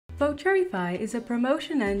Voucherify is a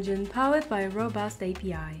promotion engine powered by a robust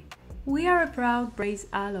API. We are a proud Braze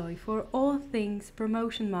alloy for all things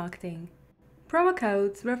promotion marketing. Promo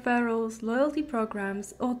codes, referrals, loyalty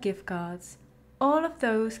programs, or gift cards. All of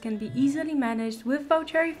those can be easily managed with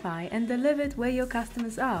Voucherify and delivered where your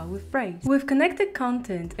customers are with Braze. With connected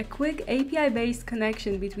content, a quick API-based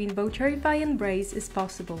connection between Voucherify and Braze is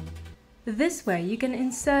possible. This way, you can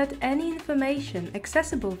insert any information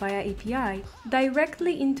accessible via API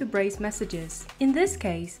directly into Braze messages. In this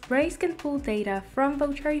case, Braze can pull data from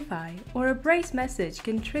Voucherify, or a Braze message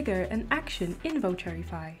can trigger an action in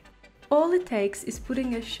Voucherify. All it takes is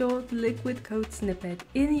putting a short liquid code snippet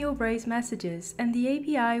in your Braze messages and the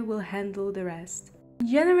API will handle the rest.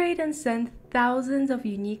 Generate and send thousands of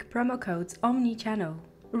unique promo codes omni-channel.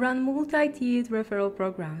 Run multi-tiered referral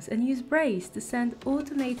programs and use Braze to send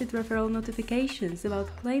automated referral notifications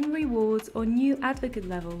about claim rewards or new advocate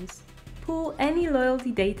levels. Pull any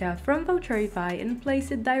loyalty data from Voucherify and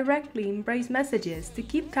place it directly in Braze messages to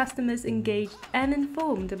keep customers engaged and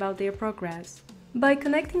informed about their progress. By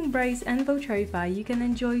connecting Braze and Voucherify, you can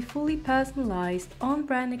enjoy fully personalized,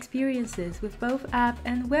 on-brand experiences with both app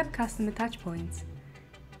and web customer touchpoints.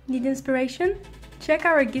 Need inspiration? Check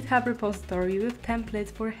our GitHub repository with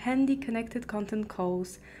templates for handy connected content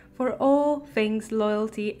calls for all things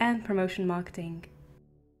loyalty and promotion marketing.